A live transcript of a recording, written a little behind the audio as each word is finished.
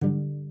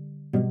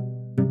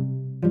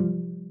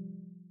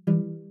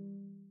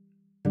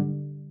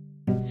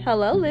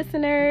Hello,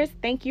 listeners.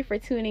 Thank you for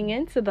tuning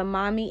in to the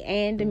Mommy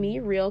and Me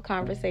Real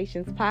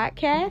Conversations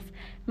podcast.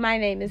 My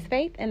name is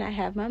Faith, and I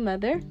have my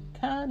mother,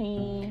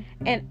 Connie.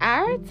 And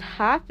our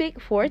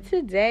topic for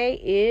today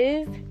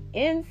is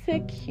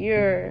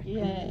Insecure.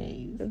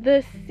 Yay.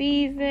 The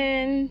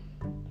season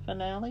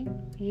finale?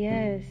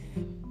 Yes.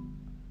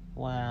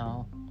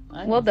 Wow.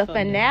 The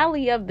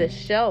finale of the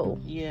show.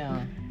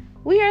 Yeah.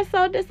 We are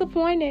so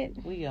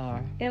disappointed. We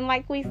are. And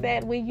like we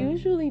said, we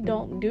usually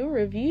don't do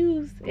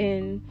reviews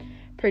and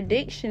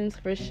predictions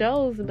for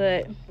shows,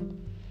 but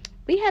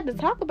we had to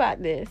talk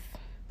about this.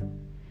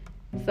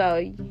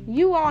 So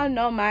you all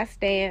know my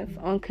stance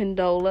on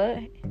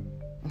Condola.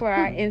 For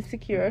our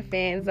Insecure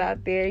fans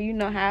out there, you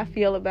know how I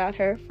feel about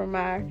her from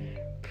our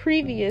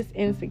previous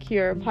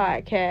Insecure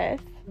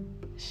podcast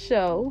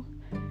show.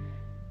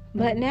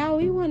 But now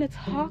we want to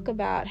talk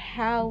about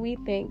how we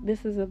think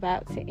this is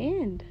about to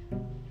end,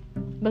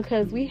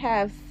 because we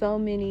have so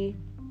many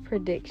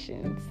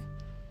predictions.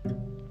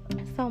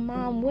 So,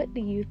 Mom, what do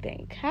you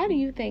think? How do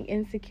you think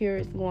Insecure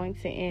is going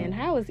to end?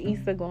 How is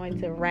Issa going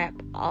to wrap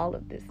all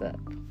of this up?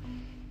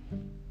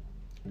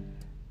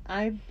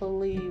 I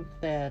believe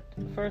that,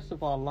 first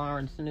of all,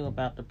 Lawrence knew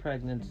about the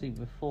pregnancy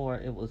before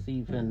it was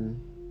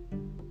even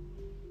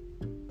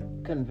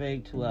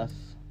conveyed to us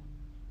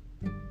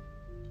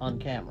on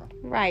camera.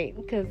 Right,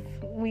 because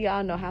we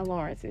all know how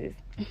Lawrence is.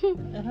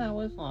 And how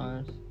is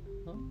Lawrence?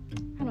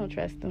 I don't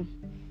trust him.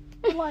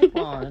 I like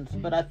Lawrence,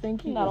 but I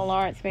think Not a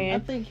Lawrence fan. I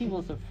think he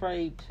was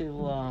afraid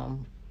to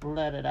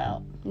let it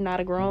out. Not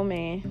a grown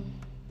man.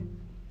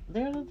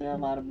 There are a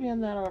lot of men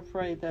that are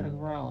afraid that are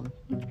grown.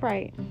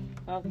 Right.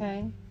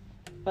 Okay?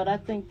 But I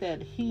think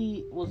that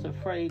he was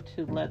afraid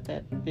to let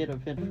that bit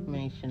of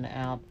information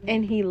out.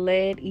 And he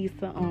led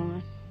Issa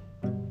on.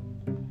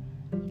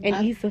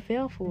 And Issa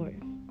fell for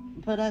it.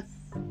 But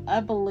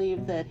I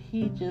believe that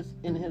he just,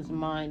 in his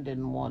mind,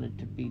 didn't want it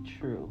to be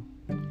true.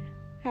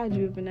 How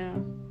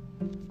juvenile.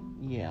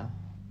 Yeah,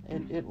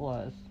 it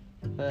was.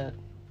 But,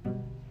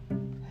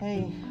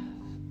 hey,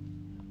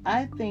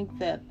 I think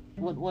that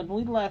when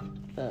we left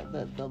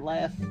the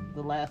last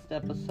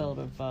episode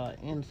of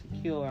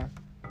Insecure,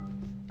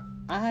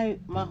 my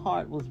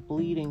heart was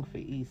bleeding for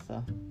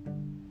Issa.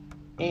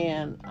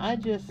 And I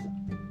just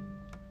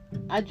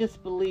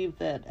believe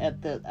that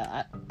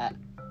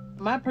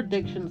my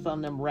predictions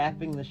on them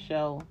wrapping the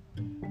show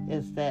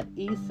is that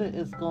Issa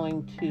is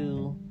going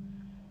to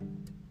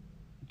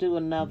do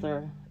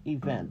another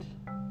event.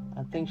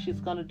 I think she's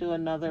going to do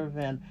another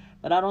event,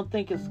 but I don't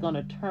think it's going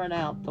to turn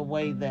out the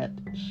way that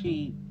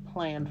she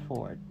planned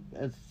for it,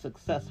 as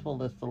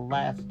successful as the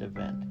last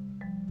event.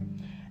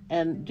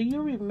 And do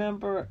you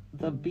remember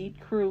the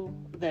beat crew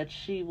that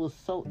she was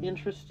so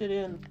interested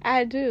in?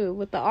 I do,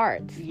 with the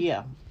arts.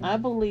 Yeah, I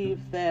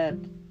believe that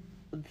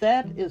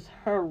is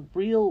her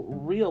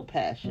real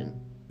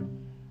passion.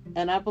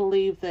 And I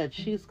believe that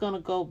she's going to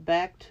go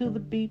back to the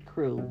beat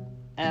crew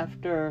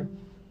after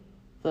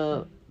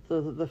the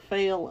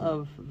fail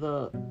of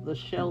the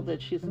show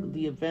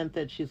the event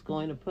that she's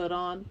going to put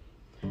on.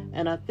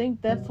 And I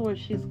think that's where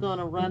she's going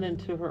to run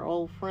into her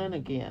old friend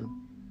again.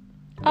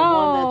 The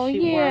one that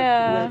she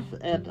worked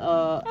with at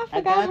I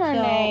forgot her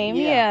name.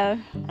 Yeah.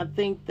 I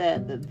think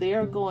that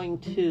they're going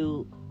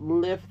to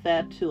lift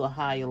that to a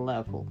higher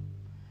level.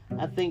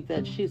 I think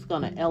that she's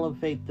going to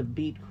elevate the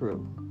beat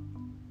crew.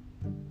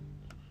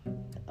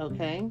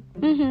 Okay?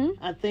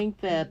 Mm-hmm. I think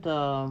that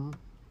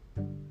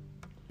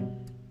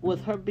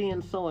with her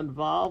being so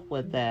involved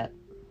with that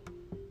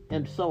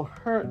and so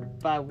hurt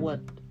by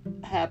what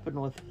happened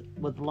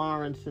with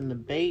Lawrence and the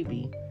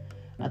baby,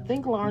 I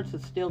think Lawrence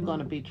is still going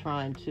to be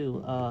trying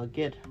to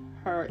get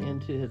her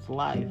into his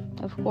life.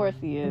 Of course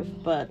he is.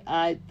 But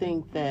I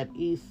think that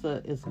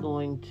Issa is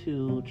going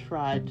to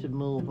try to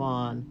move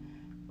on,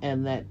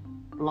 and that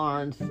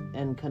Lawrence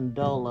and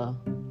Condola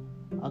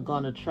are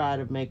going to try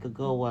to make a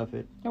go of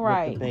it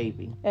with the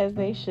baby. As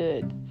they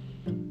should.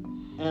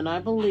 And I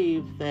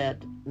believe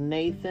that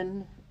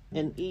Nathan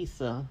and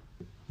Issa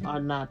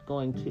are not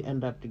going to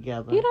end up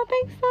together. You don't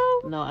think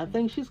so? No, I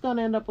think she's going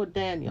to end up with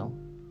Daniel.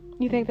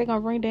 You think they're going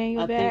to bring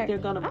Daniel back? I think they're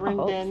going to bring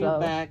Daniel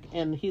back,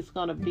 and he's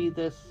going to be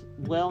this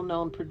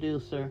well-known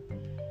producer,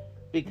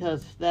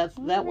 because that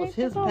was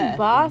his passion.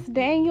 Boss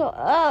Daniel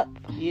up.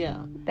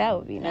 Yeah. That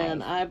would be nice.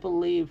 And I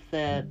believe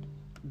that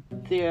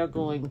they're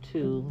going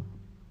to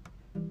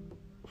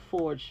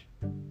forge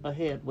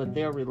ahead with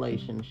their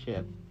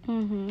relationship.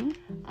 Mm-hmm.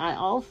 I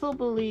also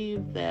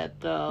believe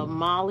that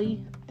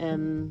Molly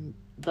and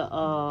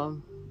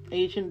the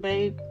Asian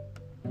babe,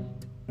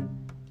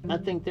 I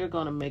think they're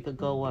going to make a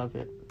go of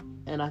it.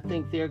 And I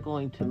think they're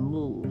going to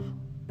move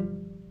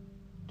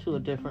to a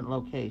different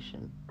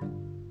location,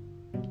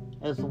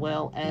 as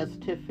well as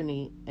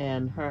Tiffany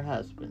and her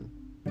husband.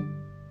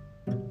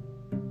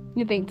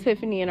 You think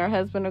Tiffany and her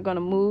husband are going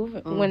to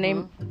move when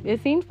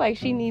it seems like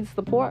she needs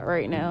support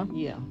right now.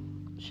 Yeah,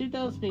 she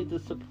does need the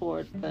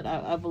support, but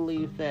I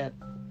believe that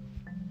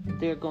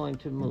they're going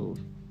to move.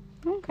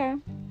 Okay.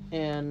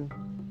 And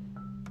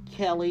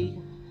Kelly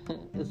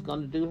is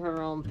going to do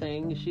her own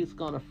thing. She's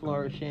going to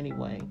flourish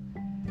anyway.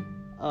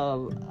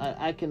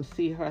 I can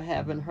see her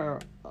having her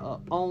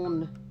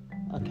own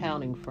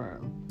accounting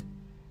firm,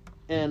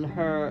 and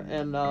her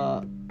and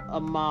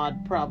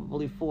Ahmad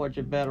probably forge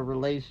a better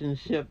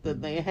relationship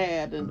than they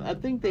had, and I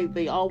think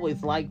they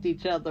always liked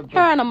each other. But, her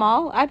and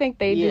Amal, I think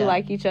they do Yeah.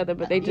 like each other,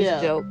 but they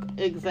just joke.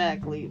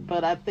 Exactly.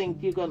 But I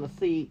think you're going to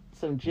see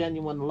some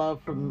genuine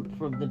love from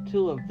the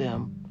two of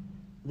them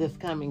this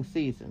coming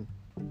season.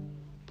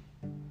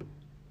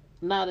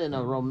 Not in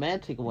a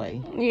romantic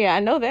way. Yeah, I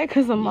know that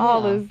because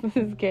Amal Yeah.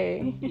 is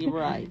gay. You're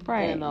right.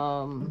 Right.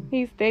 And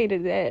He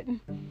stated that.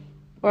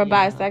 Or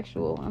Yeah.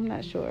 bisexual. I'm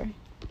not sure.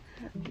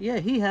 yeah,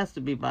 he has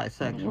to be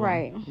bisexual.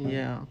 Right.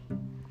 Yeah.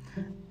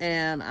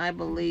 And I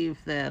believe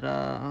that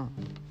I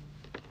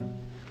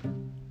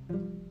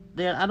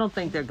don't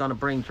think they're going to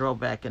bring Dro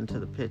back into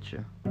the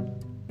picture.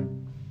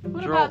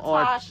 What Dro about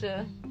or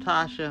Tasha?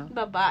 Tasha.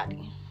 The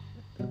body.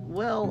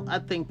 Well, I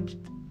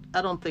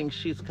don't think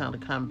she's going to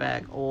come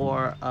back.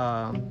 Or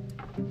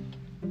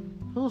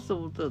who's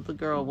the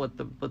girl with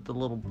the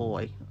little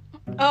boy?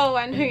 Oh,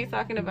 I know who you're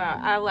talking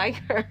about. I like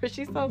her.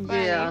 She's so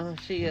funny. Yeah,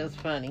 she is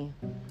funny.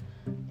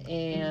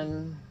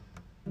 And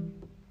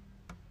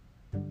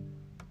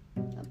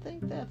I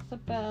think that's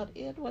about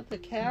it with the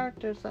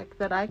characters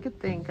that I could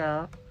think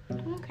of.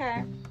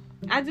 Okay.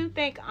 I do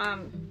think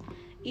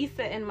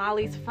Issa and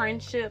Molly's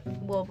friendship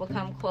will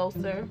become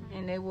closer,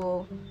 and they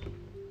will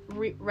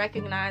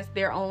recognize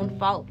their own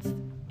faults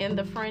in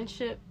the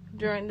friendship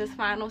during this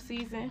final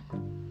season.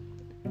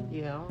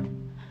 Yeah.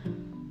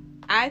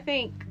 I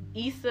think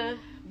Issa,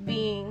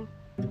 being,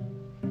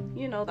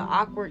 the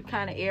awkward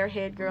kind of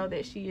airhead girl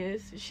that she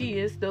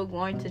is still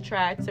going to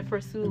try to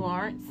pursue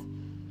Lawrence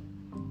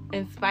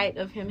in spite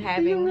of him Do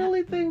having you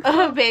really think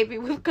so? a baby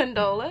with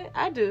Condola.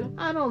 I do.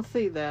 I don't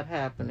see that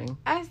happening.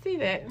 I see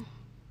that.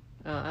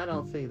 I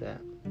don't see that.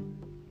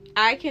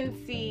 I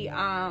can see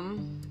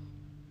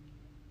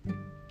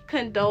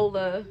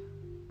Condola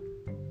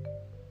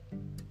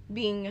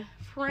being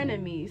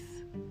frenemies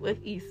with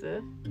Issa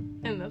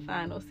in the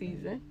final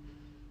season.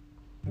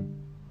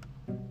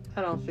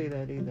 I don't see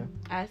that either.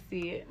 I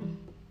see it.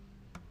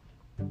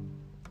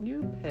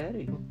 You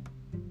petty.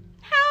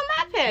 How am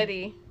I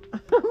petty?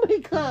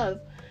 Because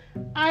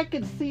I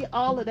could see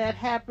all of that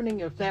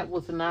happening if this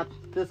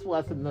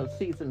wasn't the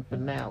season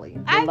finale.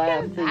 The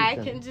last season. I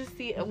can just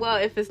see. Well,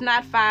 if it's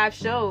not 5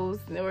 shows,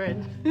 or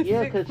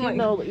Yeah, because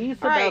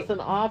Issa Right.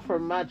 doesn't offer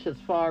much as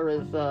far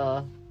as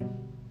the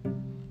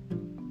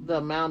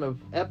amount of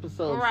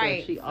episodes Right,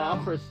 that she so-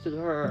 offers to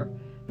her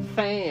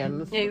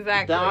fans.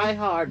 Exactly.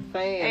 Diehard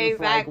fans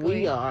Exactly. like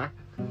we are.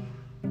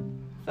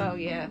 So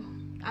yeah,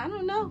 I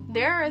don't know.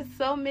 There are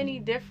so many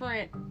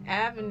different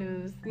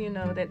avenues,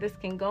 that this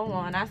can go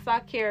on. I saw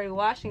Kerry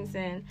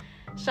Washington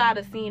shot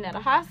a scene at a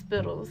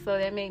hospital, so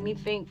that made me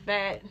think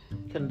that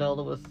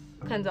Condola was.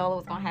 Condola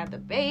was gonna have the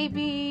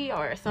baby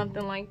or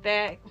something like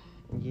that.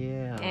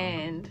 Yeah.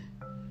 And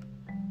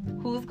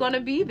who's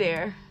gonna be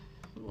there?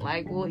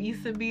 Like, will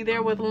Issa be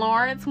there with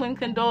Lawrence when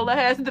Condola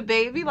has the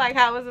baby? Like,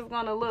 how is this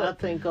gonna I look?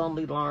 think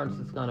only Lawrence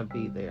is going to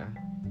be there.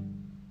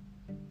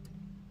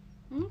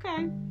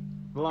 Okay.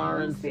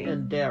 Lawrence see.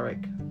 and Derek.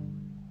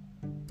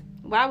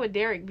 Why would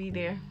Derek be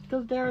there?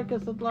 Because Derek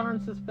is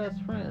Lawrence's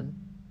best friend.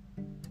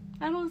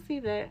 I don't see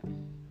that.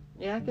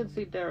 Yeah, I could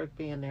see Derek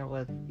being there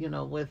with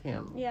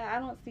him. Yeah, I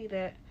don't see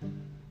that.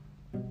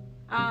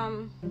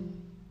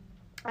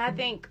 I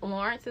think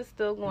Lawrence is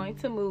still going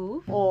to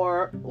move.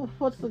 Or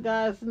what's the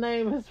guy's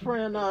name? His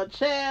friend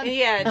Chad.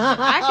 Yeah,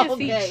 I can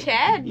Okay. see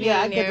Chad being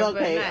Yeah, there,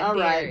 okay, but not all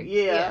right, Derek.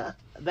 yeah,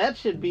 that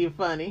should be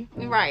funny.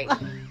 Right.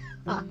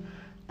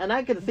 And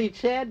I could see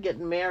Chad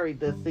getting married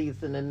this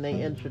season, and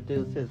they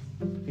introduce his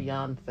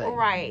fiance.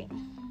 Right.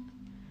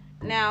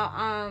 Now,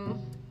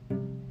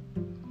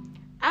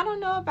 I don't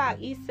know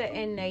about Issa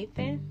and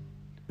Nathan.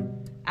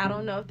 I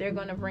don't know if they're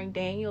going to bring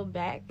Daniel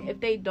back. If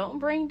they don't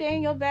bring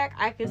Daniel back,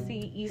 I could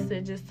see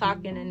Issa just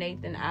talking to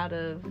Nathan out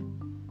of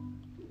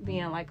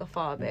being like a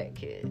fallback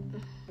kid.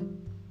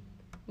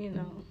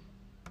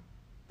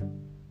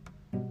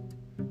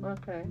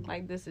 Okay.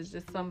 Like, this is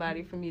just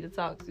somebody for me to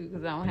talk to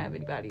because I don't have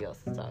anybody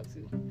else to talk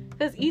to.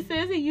 Because Issa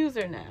is a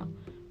user now.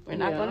 We're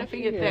not going to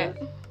forget that.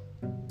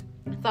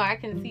 So I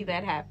can see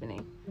that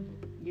happening.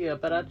 Yeah,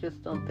 but I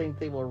just don't think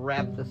they will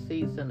wrap the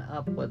season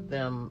up with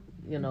them,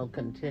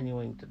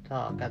 continuing to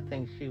talk. I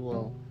think she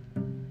will,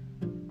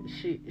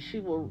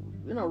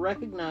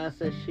 recognize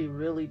that she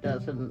really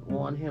doesn't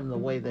want him the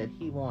way that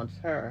he wants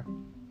her,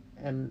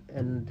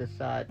 and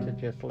decide to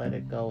just let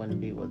it go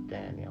and be with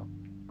Daniel.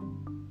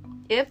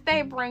 If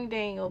they bring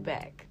Daniel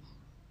back.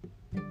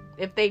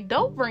 If they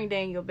don't bring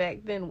Daniel back,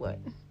 then what?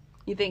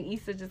 You think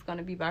Issa just going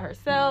to be by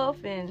herself?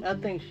 And I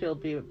think she'll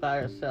be by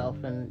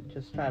herself and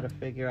just try to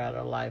figure out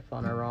her life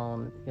on her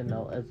own,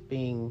 as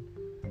being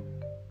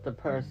the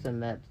person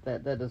that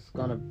is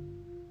going to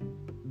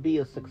be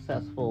a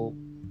successful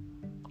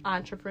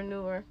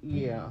entrepreneur.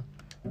 Yeah.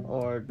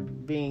 Or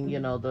being,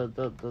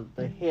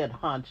 the head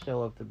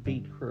honcho of the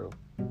beat crew.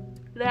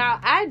 Now,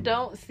 I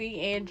don't see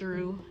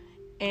Andrew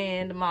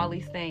and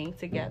Molly staying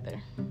together.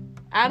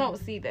 I don't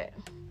see that.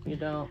 You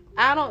don't?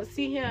 I don't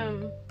see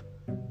him.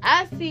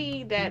 I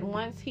see that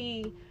once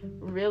he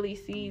really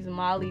sees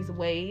Molly's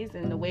ways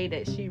and the way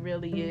that she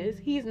really is,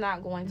 he's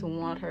not going to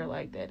want her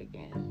like that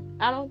again.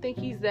 I don't think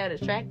he's that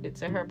attracted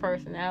to her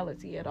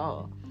personality at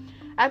all.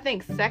 I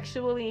think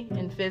sexually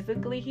and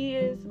physically he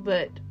is,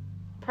 but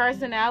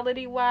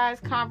personality-wise,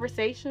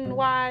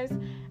 conversation-wise,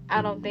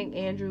 I don't think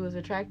Andrew is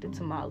attracted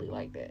to Molly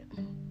like that.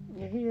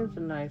 Yeah, he is a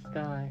nice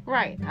guy.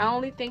 Right. I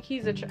only think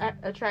he's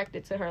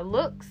attracted to her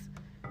looks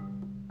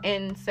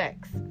and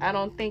sex. I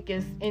don't think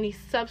it's any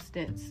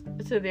substance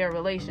to their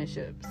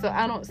relationship. So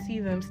I don't see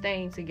them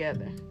staying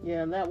together.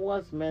 Yeah, and that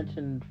was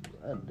mentioned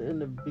in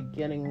the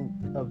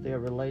beginning of their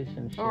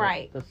relationship.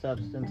 Right. The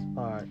substance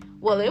part.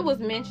 Well, it was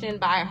mentioned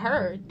by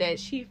her that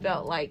she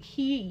felt like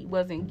he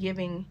wasn't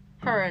giving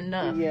her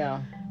enough.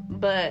 Yeah.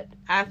 But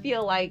I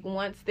feel like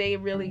once they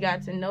really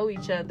got to know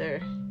each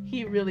other,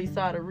 he really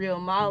saw the real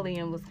Molly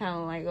and was kind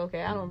of like,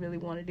 okay, I don't really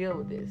want to deal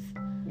with this.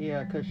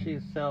 Yeah, because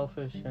she's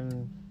selfish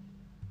and...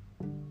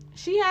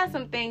 She has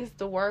some things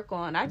to work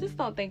on. I just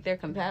don't think they're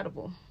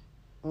compatible.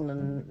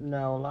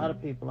 No, a lot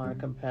of people aren't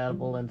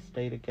compatible and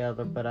stay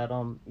together, but I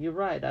don't... You're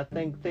right. I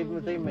think they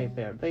may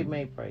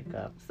break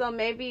up. So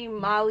maybe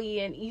Molly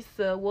and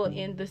Issa will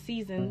end the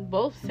season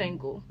both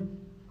single.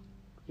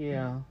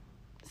 Yeah.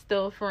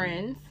 Still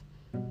friends.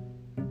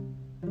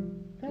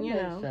 That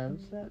makes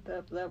sense.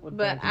 That would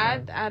But make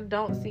sense. I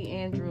don't see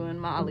Andrew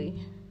and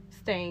Molly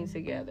staying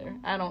together.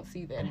 I don't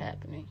see that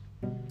happening.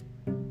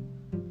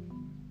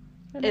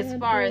 And As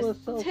far as Andrew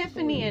is so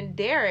Tiffany sweet. and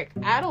Derek,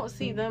 I don't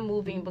see them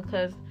moving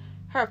because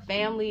her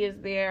family is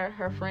there,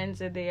 her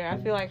friends are there. I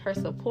feel like her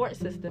support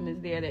system is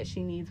there that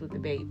she needs with the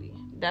baby.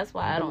 That's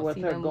why I don't with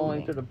see her them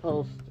going moving. to the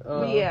post.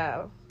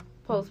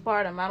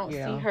 Postpartum. I don't see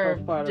her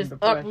postpartum just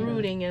depression.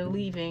 uprooting and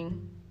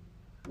leaving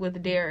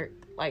with Derek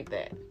like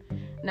that.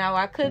 Now,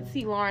 I could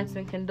see Lawrence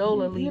and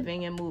Condola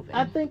leaving and moving.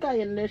 I think I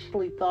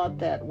initially thought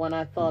that when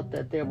I thought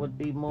that there would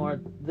be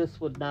more,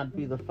 this would not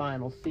be the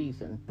final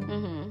season.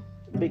 Mm-hmm.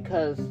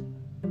 Because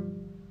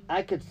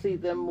I could see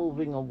them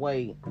moving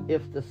away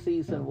if the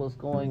season was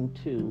going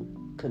to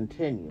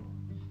continue.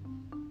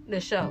 The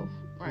show,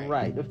 right?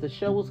 Right. If the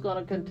show was going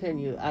to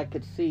continue, I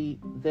could see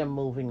them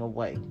moving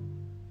away.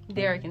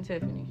 Derek and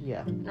Tiffany.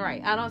 Yeah.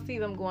 Right. I don't see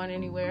them going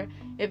anywhere.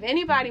 If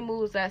anybody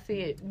moves, I see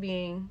it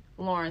being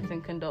Lawrence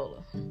and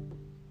Condola.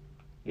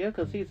 Yeah,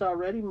 because he's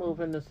already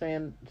moving to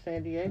San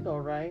Diego,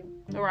 right?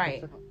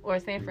 Right. Or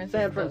San Francisco.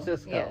 San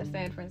Francisco. Yeah,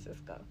 San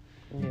Francisco.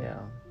 Yeah.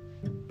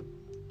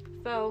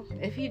 So,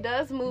 if he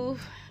does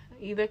move,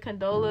 either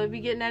Condola will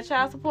be getting that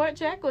child support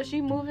check or she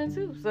moving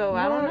too. So,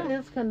 I don't know. Where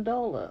is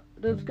Condola?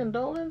 Does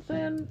Condola in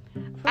San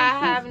Francisco? I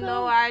have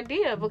no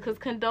idea because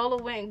Condola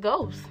went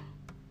ghost.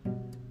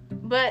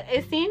 But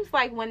it seems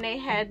like when they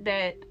had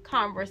that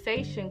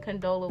conversation,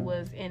 Condola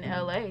was in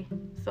LA.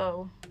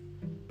 So,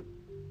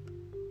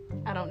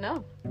 I don't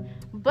know.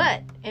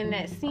 But in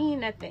that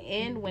scene at the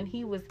end when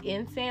he was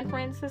in San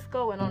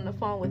Francisco and on the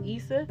phone with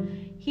Issa,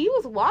 he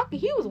was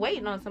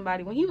waiting on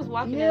somebody when he was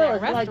walking in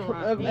that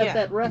restaurant. Like at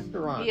that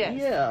restaurant. Yes.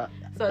 Yeah.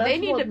 So they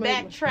need to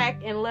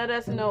backtrack and let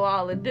us know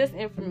all of this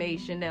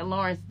information that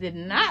Lawrence did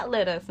not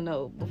let us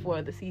know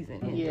before the season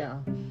ended. Yeah.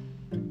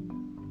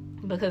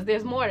 Because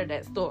there's more to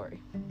that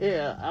story.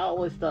 Yeah, I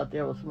always thought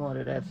there was more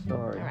to that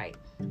story. All right.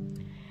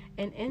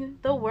 And in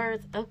the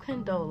words of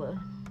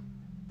Condola,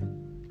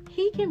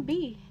 he can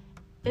be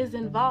as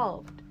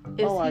involved as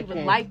he I would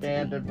can't like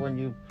stand to it when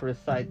you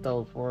recite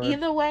those words. be.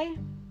 Either way,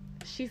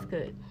 she's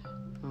good.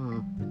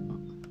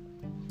 Mm.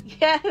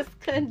 Yes,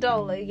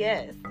 Condola,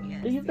 yes.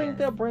 Do you think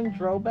they'll bring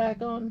Dro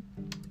back on?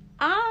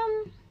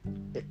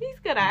 He's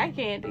good eye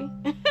candy.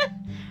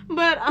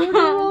 But Do you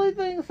really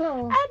think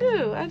so? I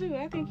do. I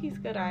think he's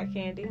good eye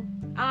candy.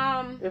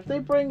 If they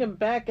bring him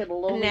back,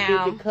 it'll only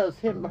be because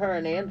her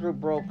and Andrew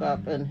broke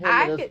up and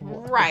him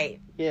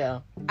right. Yeah.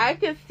 I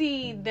could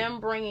see them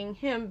bringing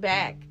him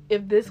back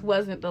if this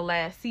wasn't the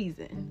last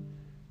season.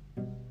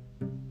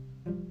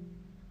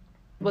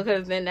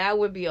 Because then that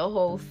would be a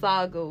whole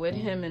saga with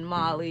him and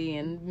Molly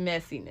and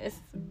messiness.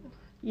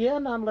 Yeah,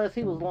 and unless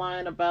he was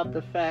lying about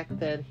the fact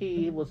that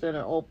he was in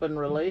an open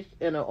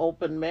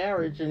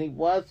marriage and he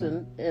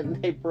wasn't,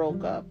 and they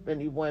broke up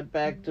and he went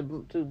back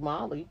to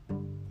Molly.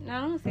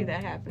 I don't see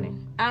that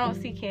happening. I don't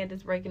see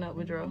Candace breaking up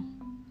with Dro.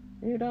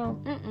 You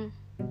don't?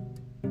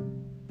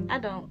 I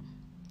don't.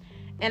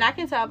 And I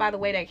can tell by the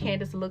way that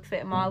Candace looks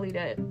at Molly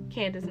that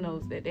Candace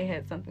knows that they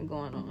had something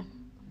going on.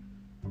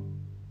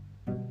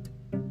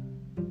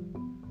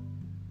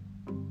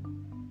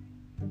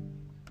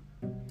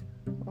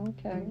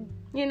 Okay.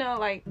 You know,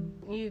 like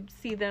you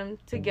see them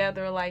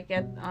together like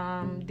at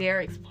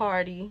Derek's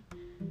party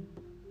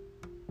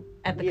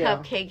at the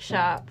cupcake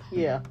shop.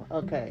 Yeah,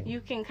 okay. You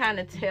can kind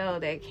of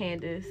tell that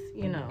Candace,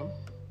 you know.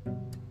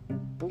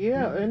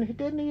 Yeah, and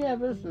didn't he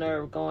have his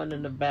nerve going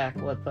in the back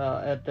with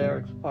at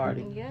Derek's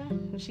party? Yeah,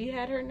 she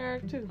had her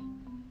nerve too.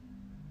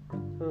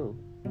 Who?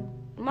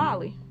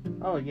 Molly.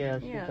 Oh yeah,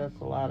 she has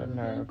a lot of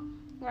nerve.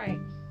 Right.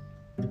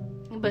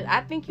 But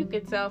I think you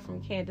could tell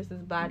from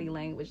Candace's body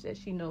language that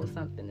she knows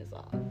something is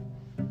off.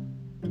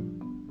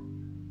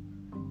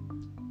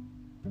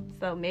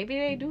 So maybe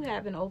they do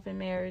have an open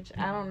marriage.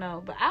 I don't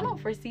know. But I don't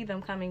foresee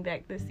them coming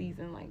back this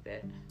season like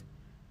that.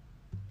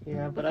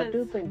 Yeah, but I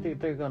do think that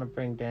they're going to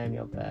bring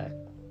Daniel back.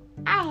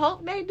 I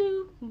hope they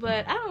do,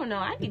 but I don't know.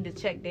 I need to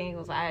check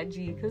Daniel's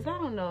IG because I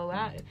don't know.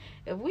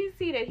 If we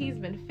see that he's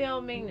been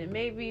filming, then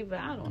maybe, but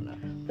I don't know.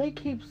 They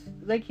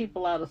keep a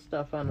lot of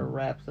stuff under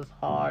wraps. It's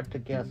hard to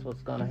guess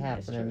what's going to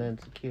happen in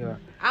Insecure.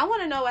 I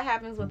want to know what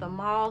happens with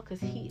Amal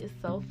because he is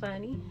so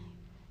funny.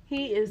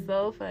 He is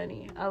so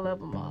funny. I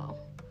love Amal.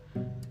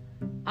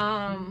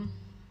 I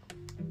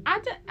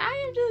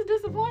am just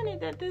disappointed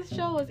that this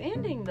show is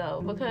ending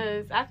though,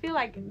 because I feel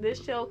like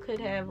this show could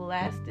have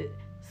lasted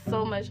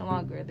so much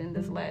longer than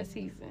this last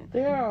season.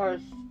 They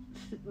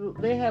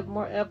have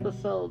more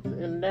episodes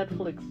in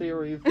Netflix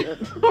series than...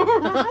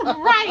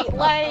 Right,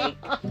 like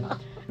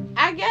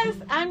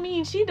I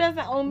mean she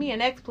doesn't owe me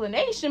an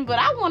explanation, but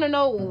I want to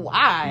know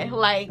why.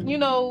 Like, you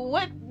know,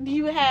 what do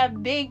you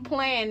have big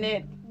plan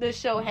that the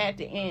show had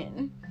to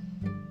end?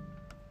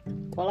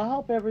 Well, I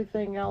hope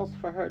everything else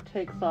for her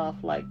takes off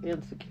like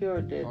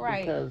Insecure did.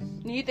 Right. Because...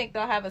 Do you think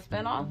they'll have a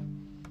spinoff?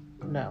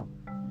 No.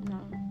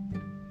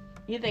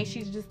 You think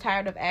she's just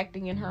tired of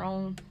acting in her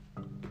own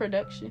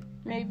production?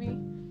 Maybe,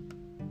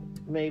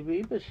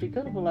 but she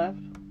could have left.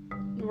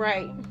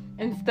 Right,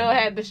 and still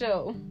had the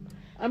show.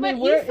 I mean,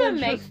 but Issa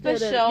makes the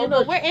show,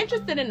 but we're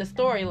interested in the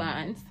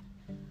storylines.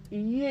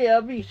 Yeah,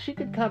 I mean, she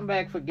could come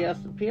back for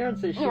guest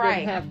appearances. She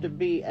doesn't have to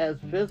be as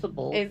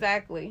visible.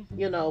 Exactly.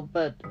 You know,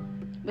 but...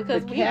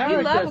 Because we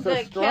love a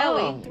good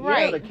Kelly.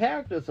 Right. Yeah, the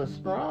characters are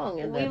strong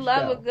in that show. We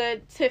love a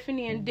good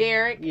Tiffany and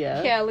Derek.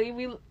 Yes.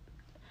 Kelly.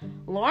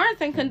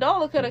 Lawrence and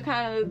Condola could have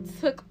kind of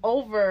took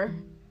over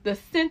the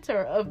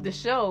center of the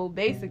show,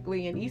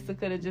 basically, and Issa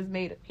could have just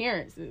made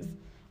appearances,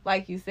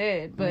 like you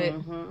said. But,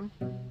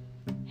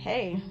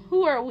 hey,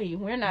 who are we?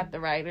 We're not the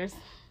writers.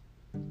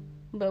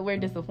 But we're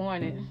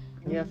disappointed.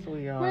 Yes,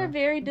 we are. We're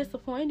very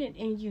disappointed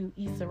in you,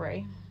 Issa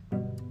Rae.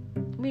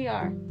 We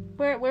are.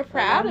 We're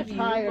proud of you,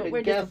 but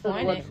we're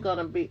disappointed.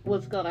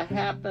 What's gonna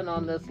happen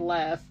on this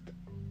last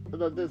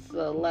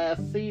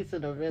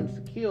season of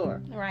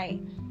Insecure. Right.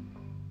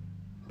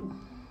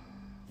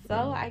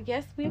 So I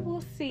guess we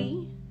will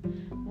see.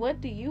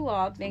 What do you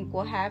all think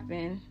will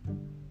happen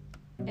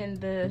in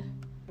the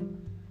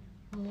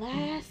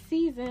last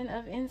season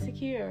of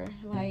Insecure?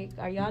 Like,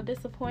 are y'all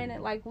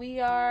disappointed like we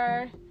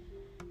are?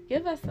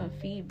 Give us some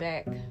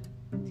feedback.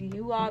 Do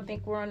you all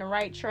think we're on the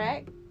right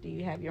track? Do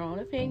you have your own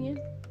opinion?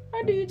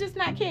 Or do you just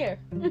not care?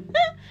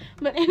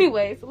 But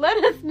anyways, let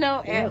us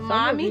know at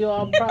Mommy. Some of you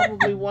all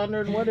probably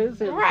wondering what is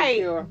Insecure.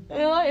 Right.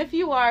 Well, if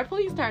you are,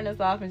 please turn this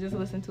off and just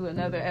listen to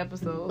another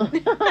episode.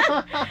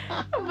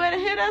 But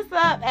hit us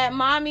up at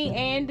Mommy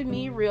and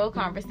Me Real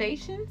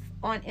Conversations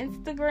on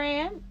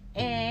Instagram.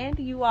 And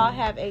you all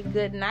have a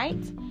good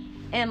night.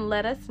 And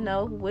let us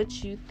know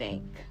what you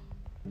think.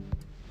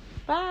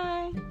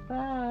 Bye.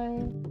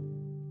 Bye.